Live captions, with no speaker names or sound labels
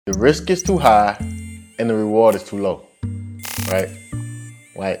The risk is too high and the reward is too low, right?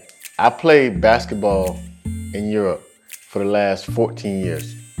 Like, I played basketball in Europe for the last 14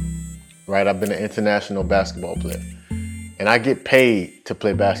 years, right? I've been an international basketball player. And I get paid to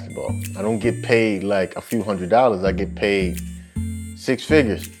play basketball. I don't get paid like a few $100s. I get paid six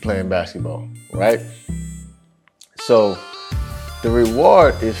figures playing basketball, right? So the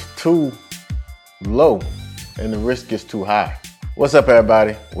reward is too low and the risk is too high. What's up,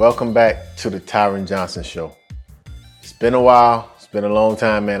 everybody? Welcome back to the Tyron Johnson Show. It's been a while. It's been a long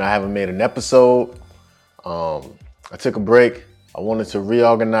time, man. I haven't made an episode. I took a break. I wanted to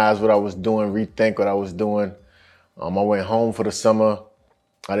reorganize what I was doing, rethink what I was doing. I went home for the summer.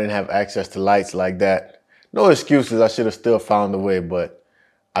 I didn't have access to lights like that. No excuses. I should have still found a way, but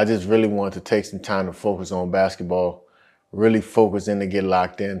I just really wanted to take some time to focus on basketball, really focus in to get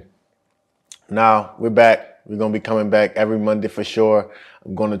locked in. Now, we're back. We're going to be coming back every Monday for sure.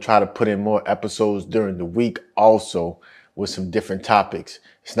 I'm going to try to put in more episodes during the week also with some different topics.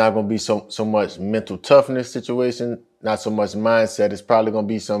 It's not going to be so much mental toughness situation, not so much mindset. It's probably going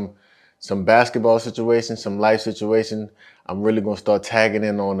to be some basketball situation, some life situation. I'm really going to start tagging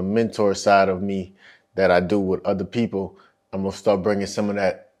in on the mentor side of me that I do with other people. I'm going to start bringing some of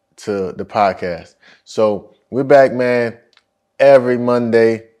that to the podcast. So we're back, man, every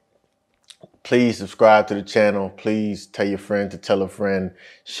Monday. Please subscribe to the channel. Please tell your friend to tell a friend,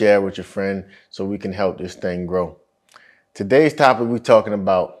 share with your friend so we can help this thing grow. Today's topic, we're talking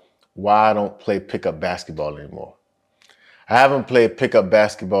about why I don't play pickup basketball anymore. I haven't played pickup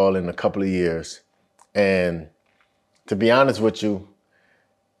basketball in a couple of years. And to be honest with you,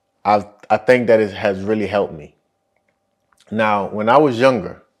 I think that it has really helped me. Now, when I was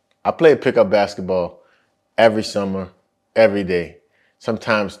younger, I played pickup basketball every summer, every day,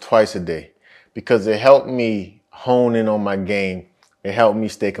 sometimes twice a day, because it helped me hone in on my game. It helped me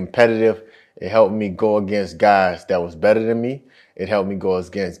stay competitive. It helped me go against guys that was better than me. It helped me go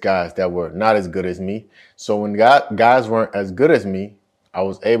against guys that were not as good as me. So when guys weren't as good as me, I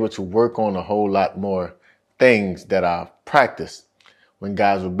was able to work on a whole lot more things that I practiced. When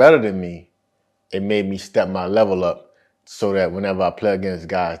guys were better than me, it made me step my level up so that whenever I play against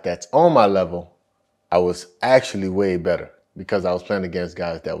guys that's on my level, I was actually way better because I was playing against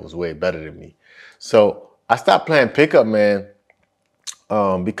guys that was way better than me. So I stopped playing pickup, man,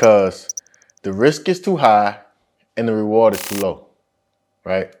 because the risk is too high and the reward is too low,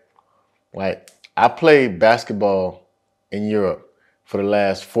 right? Like, I played basketball in Europe for the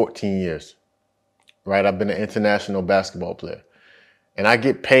last 14 years, right? I've been an international basketball player. And I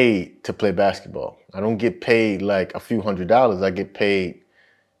get paid to play basketball. I don't get paid like a few $100s. I get paid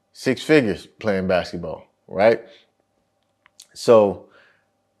six figures playing basketball, right? So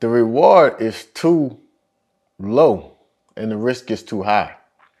the reward is too low and the risk is too high.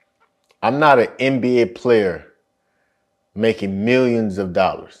 I'm not an NBA player making millions of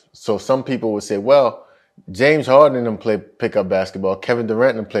dollars. So some people would say, well, James Harden and them play pickup basketball. Kevin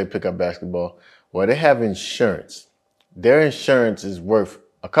Durant and them play pickup basketball. Well, they have insurance. Their insurance is worth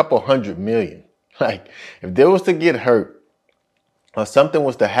a couple $100 million. Like, if they was to get hurt or something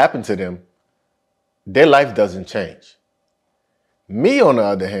was to happen to them, their life doesn't change. Me, on the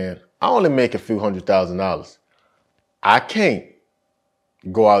other hand, I only make a few $100,000. I can't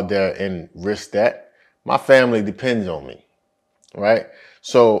go out there and risk that. My family depends on me, right?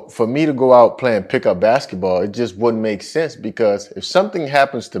 So for me to go out playing pickup basketball, it just wouldn't make sense because if something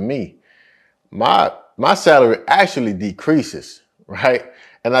happens to me, my salary actually decreases, right?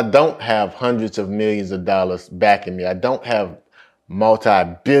 And I don't have hundreds of millions of dollars backing me. I don't have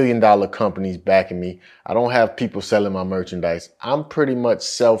multi-billion-dollar companies backing me. I don't have people selling my merchandise. I'm pretty much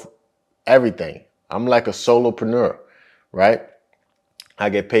everything. I'm like a solopreneur, right? I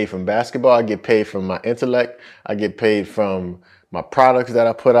get paid from basketball. I get paid from my intellect. I get paid from my products that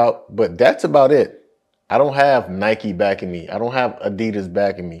I put out. But that's about it. I don't have Nike backing me. I don't have Adidas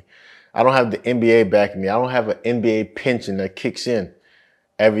backing me. I don't have the NBA backing me. I don't have an NBA pension that kicks in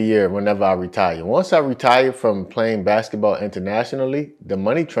every year whenever I retire. Once I retire from playing basketball internationally, the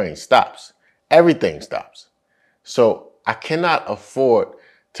money train stops. Everything stops. So I cannot afford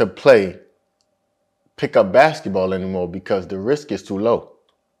to play pickup basketball anymore because the risk is too low.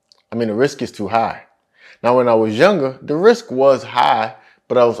 The risk is too high. Now, when I was younger, the risk was high,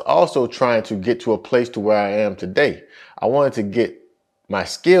 but I was also trying to get to a place to where I am today. I wanted to get my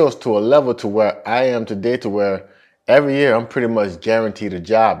skills to a level to where I am today, to where every year I'm pretty much guaranteed a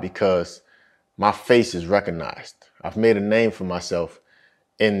job because my face is recognized. I've made a name for myself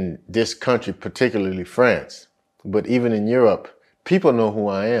in this country, particularly France. But even in Europe, people know who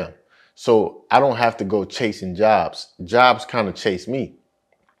I am. So I don't have to go chasing jobs. Jobs kind of chase me.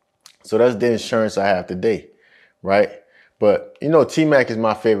 So that's the insurance I have today, right? But, you know, T-Mac is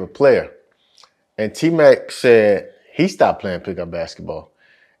my favorite player. And T-Mac said he stopped playing pickup basketball.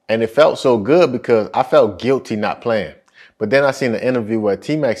 And it felt so good because I felt guilty not playing. But then I seen an interview where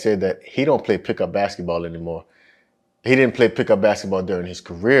T-Mac said that he don't play pickup basketball anymore. He didn't play pickup basketball during his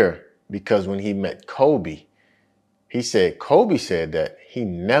career because when he met Kobe, Kobe said that he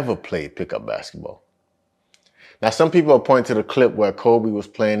never played pickup basketball. Now, some people are pointing to the clip where Kobe was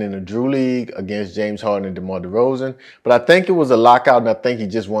playing in the Drew League against James Harden and DeMar DeRozan, but I think it was a lockout, and I think he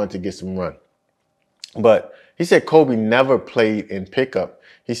just wanted to get some run. But he said Kobe never played in pickup.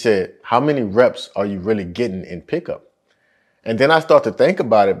 He said, how many reps are you really getting in pickup? And then I start to think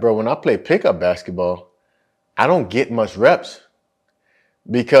about it, bro. When I play pickup basketball, I don't get much reps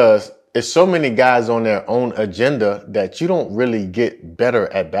because it's so many guys on their own agenda that you don't really get better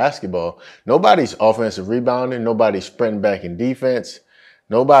at basketball. Nobody's offensive rebounding. Nobody's sprinting back in defense.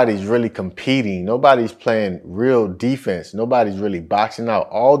 Nobody's really competing. Nobody's playing real defense. Nobody's really boxing out.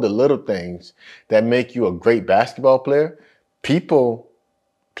 All the little things that make you a great basketball player,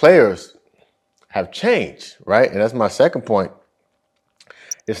 players have changed, right? And that's my second point.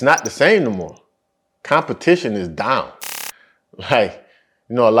 It's not the same no more. Competition is down. Like,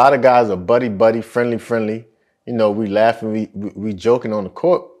 you know, a lot of guys are buddy, friendly. You know, we laughing, we joking on the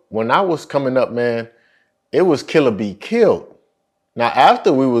court. When I was coming up, man, it was kill or be killed. Now,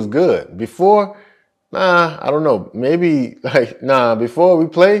 after we was good. Before, I don't know. Maybe, before we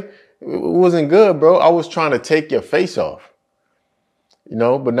play, it wasn't good, bro. I was trying to take your face off. You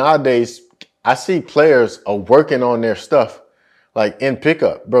know, but nowadays, I see players are working on their stuff, like in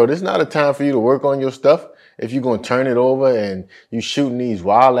pickup. Bro, this is not a time for you to work on your stuff. If you're going to turn it over and you shooting these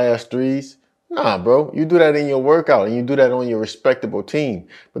wild-ass threes, nah, bro. You do that in your workout and you do that on your respectable team.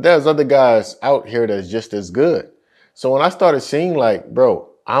 But there's other guys out here that's just as good. So when I started seeing like, bro,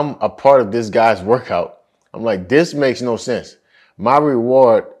 I'm a part of this guy's workout, I'm like, this makes no sense. My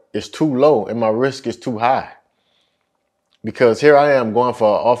reward is too low and my risk is too high. Because here I am going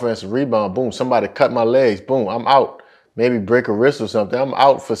for an offensive rebound. Boom, somebody cut my legs. Boom, I'm out. Maybe break a wrist or something. I'm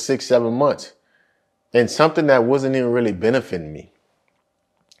out for 6-7 months. And something that wasn't even really benefiting me.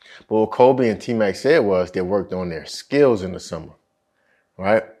 But what Kobe and T-Mac said was they worked on their skills in the summer,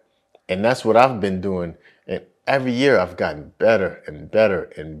 right? And that's what I've been doing. And every year I've gotten better and better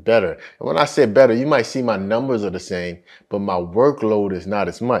and better. And when I say better, you might see my numbers are the same, but my workload is not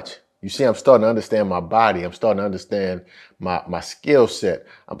as much. You see, I'm starting to understand my body. I'm starting to understand my skill set.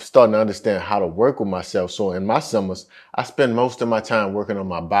 I'm starting to understand how to work with myself. So in my summers, I spend most of my time working on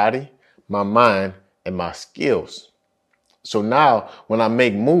my body, my mind, and my skills. So now when I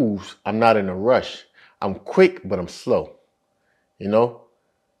make moves, I'm not in a rush. I'm quick, but I'm slow. You know,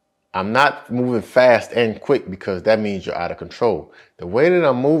 I'm not moving fast and quick because that means you're out of control. The way that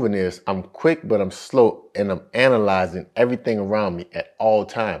I'm moving is I'm quick, but I'm slow, and I'm analyzing everything around me at all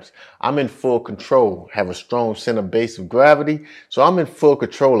times. I'm in full control, have a strong center base of gravity. So I'm in full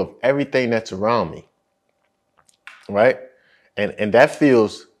control of everything that's around me. Right? And that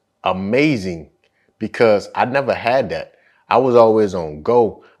feels amazing. Because I never had that. I was always on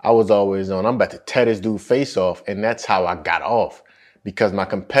go. I was always on, I'm about to tear this dude face off. And that's how I got off. Because my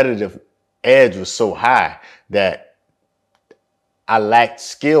competitive edge was so high that I lacked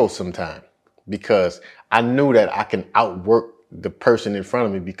skill sometimes. Because I knew that I can outwork the person in front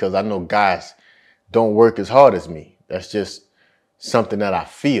of me because I know guys don't work as hard as me. That's just something that I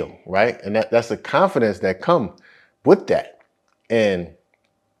feel, right? And that's a confidence that comes with that. And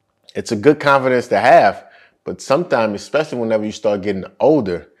it's a good confidence to have, but sometimes, especially whenever you start getting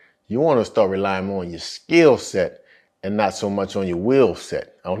older, you want to start relying more on your skill set and not so much on your will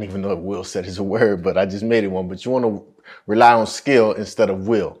set. I don't even know if will set is a word, but I just made it one. But you want to rely on skill instead of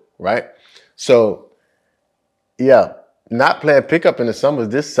will, right? So, yeah, not playing pickup in the summers.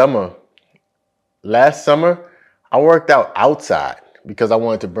 Last summer, I worked out outside because I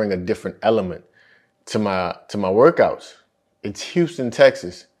wanted to bring a different element to my workouts. It's Houston,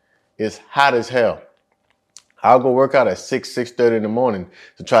 Texas. It's hot as hell. I'll go work out at 6:30 in the morning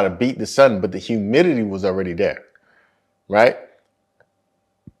to try to beat the sun, but the humidity was already there, right?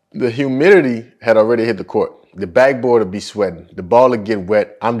 The humidity had already hit the court. The backboard would be sweating. The ball would get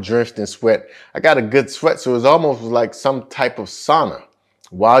wet. I'm drenched in sweat. I got a good sweat, so it almost was like some type of sauna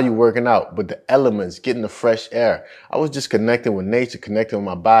while you're working out. But the elements, getting the fresh air. I was just connecting with nature, connecting with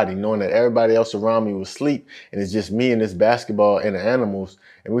my body, knowing that everybody else around me was asleep, and it's just me and this basketball and the animals,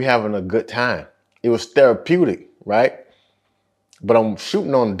 and we having a good time. It was therapeutic, right? But I'm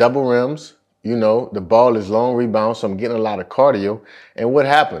shooting on double rims. You know, the ball is long rebound, so I'm getting a lot of cardio. And what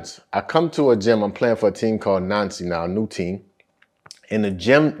happens? I come to a gym. I'm playing for a team called Nancy now, a new team. In the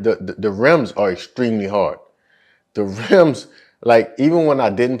gym, the rims are extremely hard. The rims, like even when I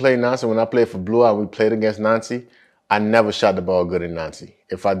didn't play Nancy, when I played for Blue Eye, we played against Nancy, I never shot the ball good in Nancy.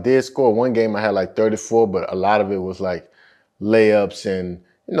 If I did score one game, I had like 34, but a lot of it was like layups and,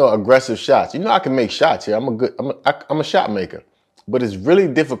 aggressive shots. I can make shots here. I'm a shot maker. But it's really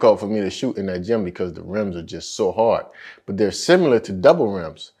difficult for me to shoot in that gym because the rims are just so hard. But they're similar to double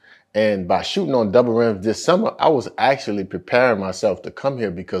rims. And by shooting on double rims this summer, I was actually preparing myself to come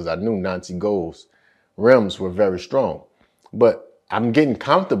here because I knew Nancy Gold's rims were very strong. But I'm getting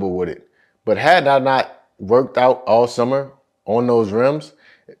comfortable with it. But had I not worked out all summer on those rims,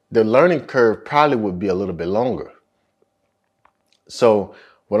 the learning curve probably would be a little bit longer. So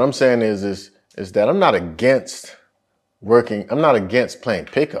what I'm saying is that I'm not against playing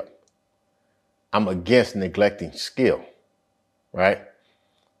pickup. I'm against neglecting skill, right?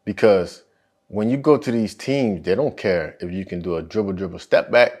 Because when you go to these teams, they don't care if you can do a dribble,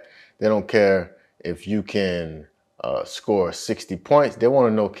 step back. They don't care if you can score 60 points. They want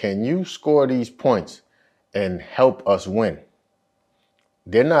to know, can you score these points and help us win?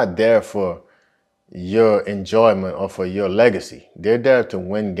 They're not there for your enjoyment or for your legacy. They're there to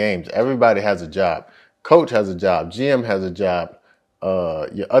win games. Everybody has a job. Coach has a job. GM has a job.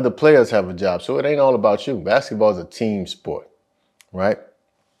 Your other players have a job. So it ain't all about you. Basketball is a team sport, right?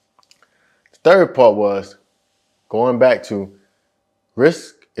 The third part was going back to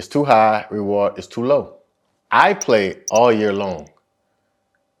risk is too high, reward is too low. I play all year long,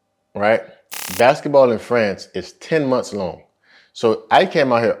 right? Basketball in France is 10 months long. So I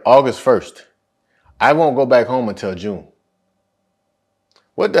came out here August 1st. I won't go back home until June.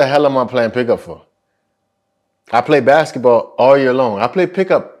 What the hell am I playing pickup for? I play basketball all year long. I play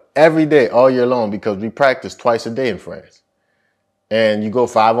pickup every day all year long because we practice twice a day in France. And you go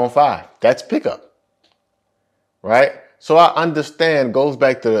 5-on-5. That's pickup, right? So I understand, goes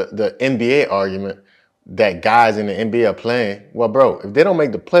back to the NBA argument that guys in the NBA are playing. Well, bro, if they don't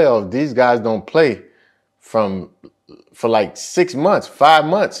make the playoffs, these guys don't play for like 6 months, 5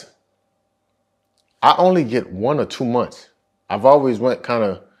 months. I only get 1 or 2 months. I've always went kind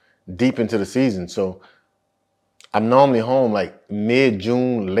of deep into the season. So I'm normally home like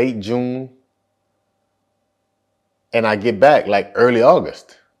mid-June, late June. And I get back like early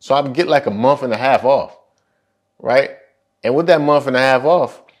August. So I get like a month and a half off, right? And with that month and a half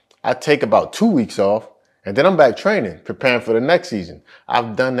off, I take about 2 weeks off. And then I'm back training, preparing for the next season.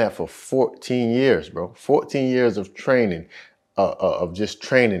 I've done that for 14 years, bro. 14 years of training, of just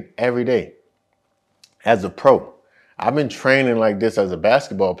training every day as a pro. I've been training like this as a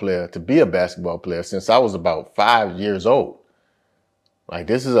basketball player to be a basketball player since I was about 5 years old. Like,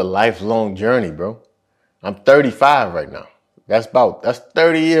 this is a lifelong journey, bro. I'm 35 right now. That's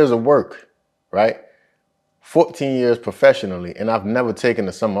 30 years of work, right? 14 years professionally, and I've never taken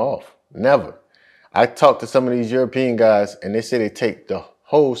the summer off. Never. I talk to some of these European guys, and they say they take the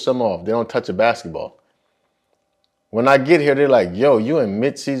whole summer off. They don't touch a basketball. When I get here, they're like, yo, you in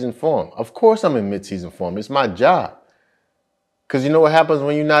mid-season form. Of course I'm in mid-season form. It's my job. Because you know what happens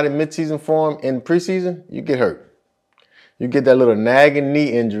when you're not in mid-season form in preseason? You get hurt. You get that little nagging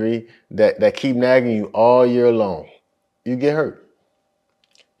knee injury that keep nagging you all year long. You get hurt.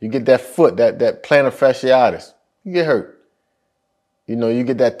 You get that foot, that plantar fasciitis. You get hurt. You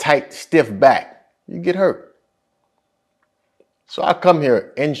get that tight, stiff back. You get hurt. So I come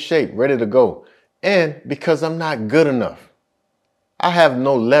here in shape, ready to go. And because I'm not good enough, I have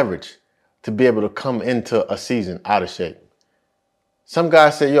no leverage to be able to come into a season out of shape. Some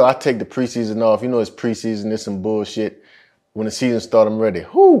guys say, yo, I take the preseason off. It's preseason, it's some bullshit. When the season starts, I'm ready.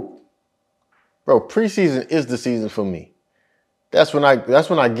 Whoo! Bro, preseason is the season for me. That's when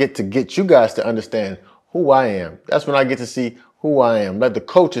I get to get you guys to understand who I am. That's when I get to see who I am. Let the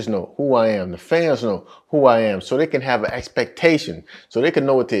coaches know who I am. The fans know who I am, so they can have an expectation, so they can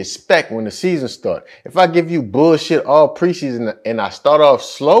know what to expect when the season starts. If I give you bullshit all preseason and I start off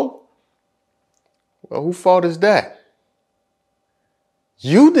slow, well, whose fault is that?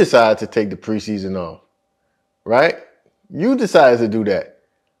 You decide to take the preseason off, right? You decide to do that.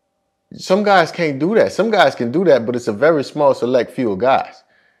 Some guys can't do that. Some guys can do that, but it's a very small select few of guys.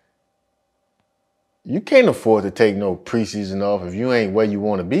 You can't afford to take no preseason off if you ain't where you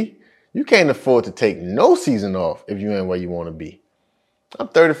want to be. You can't afford to take no season off if you ain't where you want to be. I'm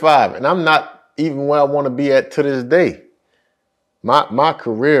 35, and I'm not even where I want to be at to this day. My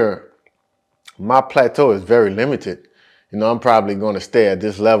career, my plateau is very limited. I'm probably going to stay at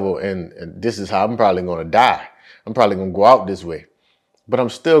this level, and this is how I'm probably going to die. I'm probably going to go out this way. But I'm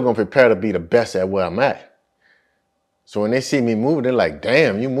still going to prepare to be the best at where I'm at. So when they see me moving, they're like,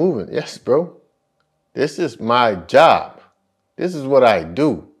 damn, you moving. Yes, bro. This is my job. This is what I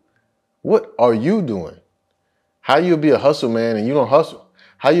do. What are you doing? How you'll be a hustle man and you don't hustle?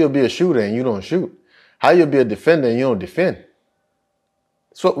 How you'll be a shooter and you don't shoot? How you'll be a defender and you don't defend?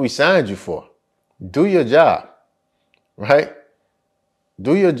 That's what we signed you for. Do your job, right?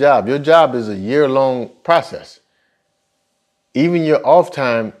 Do your job. Your job is a year-long process. Even your off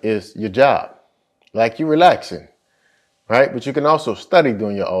time is your job. Like you're relaxing, right? But you can also study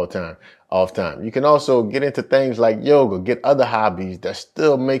during your off time. You can also get into things like yoga, get other hobbies that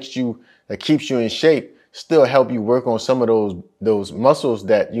still that keeps you in shape, still help you work on some of those muscles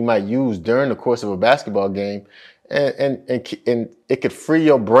that you might use during the course of a basketball game. And it could free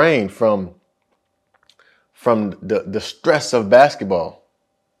your brain from the stress of basketball.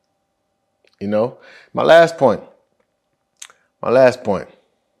 You know, my last point.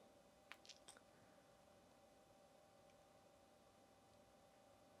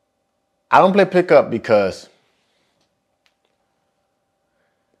 I don't play pickup because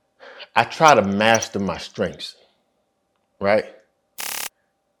I try to master my strengths, right?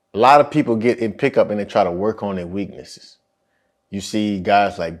 A lot of people get in pickup and they try to work on their weaknesses. You see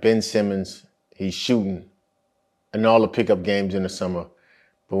guys like Ben Simmons, he's shooting in all the pickup games in the summer,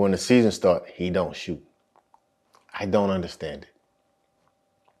 but when the season starts, he don't shoot. I don't understand it.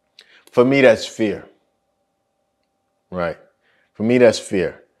 For me, that's fear, right? For me, that's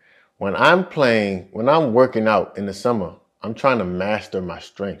fear. When I'm working out in the summer, I'm trying to master my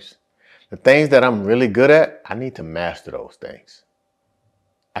strengths. The things that I'm really good at, I need to master those things.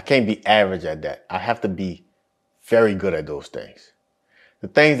 I can't be average at that. I have to be very good at those things. The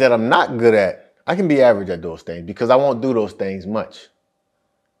things that I'm not good at, I can be average at those things because I won't do those things much,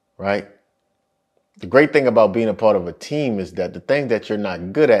 right? The great thing about being a part of a team is that the things that you're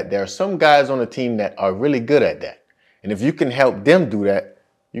not good at, there are some guys on the team that are really good at that. And if you can help them do that,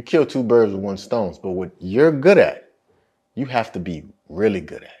 you kill two birds with one stone. But what you're good at, you have to be really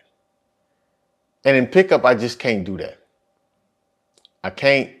good at. And in pickup, I just can't do that. I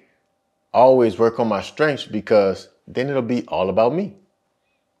can't always work on my strengths because then it'll be all about me.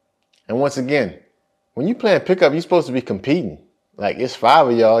 And once again, when you play pickup, you're supposed to be competing. Like it's 5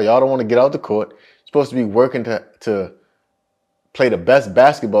 of y'all. Y'all don't want to get out the court. You're supposed to be working to play the best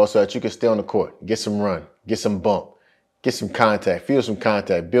basketball so that you can stay on the court, get some run, get some bump, get some contact, feel some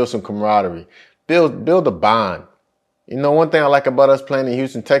contact, build some camaraderie, build a bond. You know, one thing I like about us playing in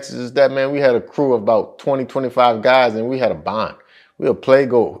Houston, Texas is that, man, we had a crew of about 20, 25 guys and we had a bond. We'll play,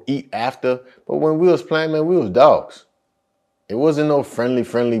 go eat after. But when we was playing, man, we was dogs. It wasn't no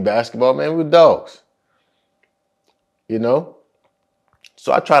friendly basketball, man. We were dogs. You know?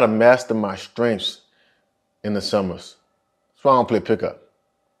 So I try to master my strengths in the summers. That's why I don't play pickup.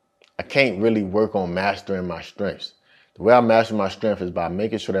 I can't really work on mastering my strengths. The way I master my strength is by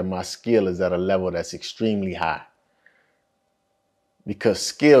making sure that my skill is at a level that's extremely high. Because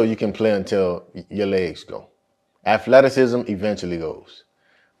skill, you can play until your legs go. Athleticism eventually goes.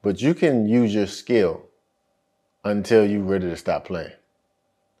 But you can use your skill until you're ready to stop playing.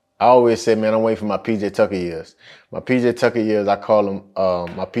 I always say, man, I'm waiting for my PJ Tucker years. My PJ Tucker years, I call them,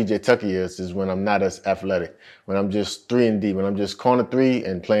 my PJ Tucker years is when I'm not as athletic. When I'm just 3 and D, when I'm just corner 3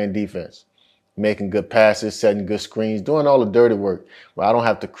 and playing defense. Making good passes, setting good screens, doing all the dirty work where I don't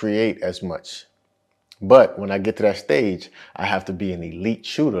have to create as much. But when I get to that stage, I have to be an elite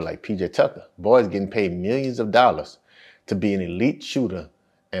shooter like PJ Tucker. Boys getting paid millions of dollars to be an elite shooter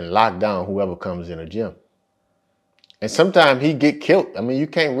and lock down whoever comes in a gym. And sometimes he get killed. I mean, you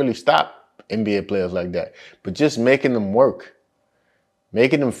can't really stop NBA players like that. But just making them work,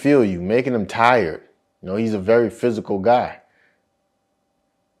 making them feel you, making them tired. You know, he's a very physical guy.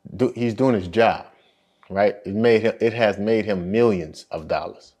 He's doing his job, right? It has made him millions of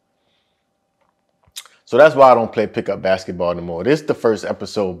dollars. So that's why I don't play pickup basketball anymore. This is the first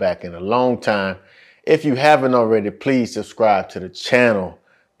episode back in a long time. If you haven't already, please subscribe to the channel.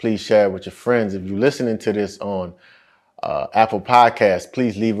 Please share it with your friends. If you're listening to this on Apple Podcasts,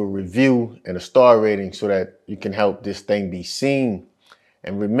 please leave a review and a star rating so that you can help this thing be seen.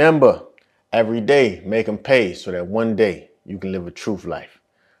 And remember, every day, make them pay so that one day you can live a truth life.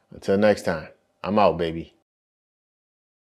 Until next time, I'm out, baby.